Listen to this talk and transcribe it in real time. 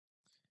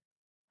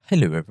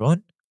Hello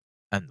everyone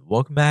and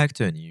welcome back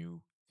to a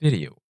new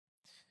video.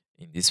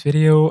 In this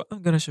video,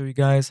 I'm gonna show you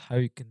guys how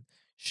you can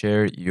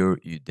share your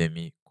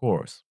Udemy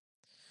course.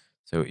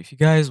 So if you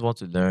guys want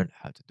to learn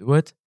how to do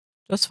it,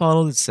 just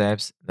follow the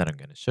steps that I'm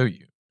gonna show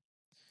you.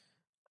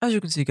 As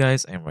you can see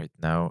guys, I'm right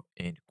now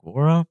in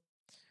Quora,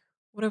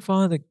 where I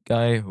found a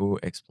guy who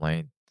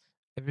explained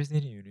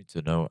everything you need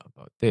to know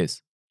about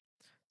this.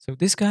 So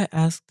this guy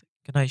asked,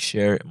 can I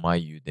share my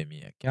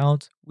Udemy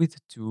account with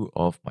two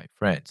of my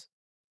friends?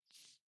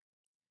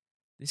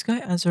 This guy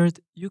answered,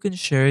 you can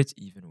share it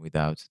even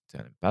without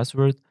telling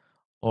password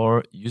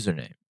or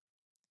username.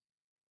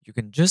 You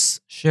can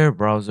just share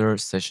browser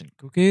session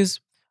cookies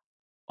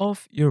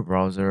of your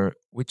browser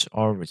which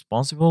are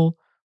responsible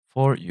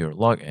for your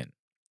login.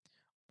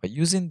 By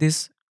using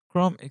this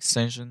Chrome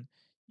extension,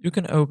 you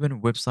can open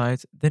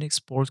website then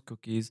export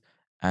cookies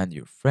and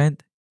your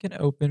friend can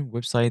open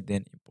website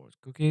then import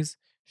cookies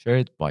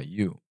shared by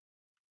you.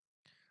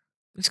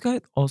 This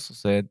guy also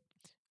said,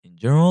 in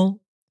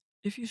general,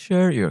 if you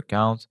share your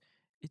account,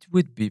 it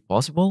would be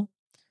possible,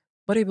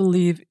 but I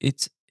believe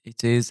it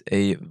is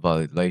a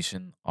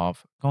violation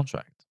of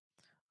contract.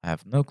 I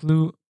have no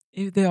clue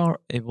if they are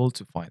able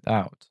to find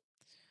out.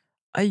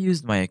 I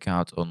used my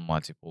account on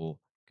multiple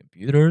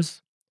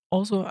computers,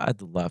 also at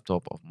the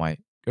laptop of my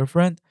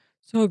girlfriend,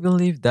 so I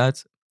believe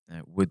that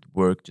would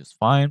work just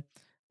fine.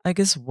 I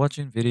guess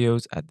watching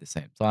videos at the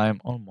same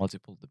time on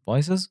multiple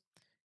devices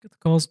could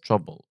cause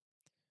trouble.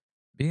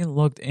 Being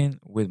logged in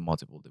with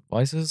multiple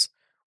devices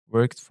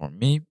worked for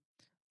me.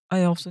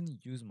 I often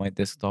use my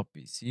desktop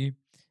PC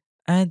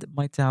and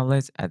my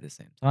tablet at the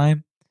same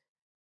time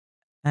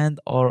and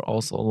are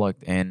also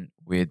logged in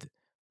with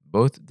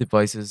both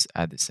devices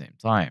at the same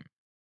time.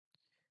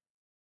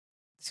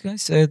 This guy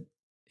said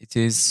it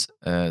is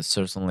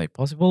certainly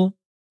possible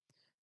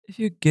if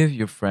you give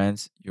your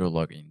friends your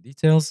login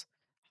details.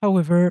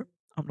 However,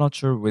 I'm not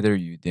sure whether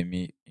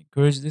Udemy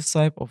encourage this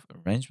type of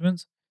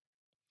arrangement.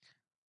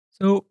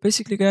 So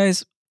basically,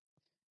 guys,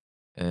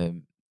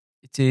 um,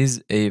 it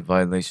is a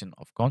violation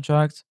of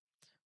contract,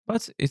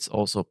 but it's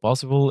also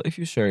possible if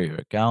you share your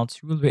account,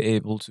 you will be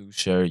able to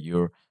share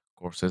your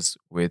courses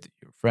with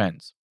your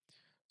friends.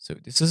 So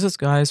this is it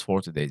guys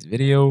for today's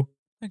video.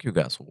 Thank you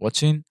guys for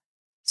watching.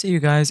 See you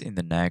guys in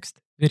the next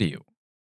video.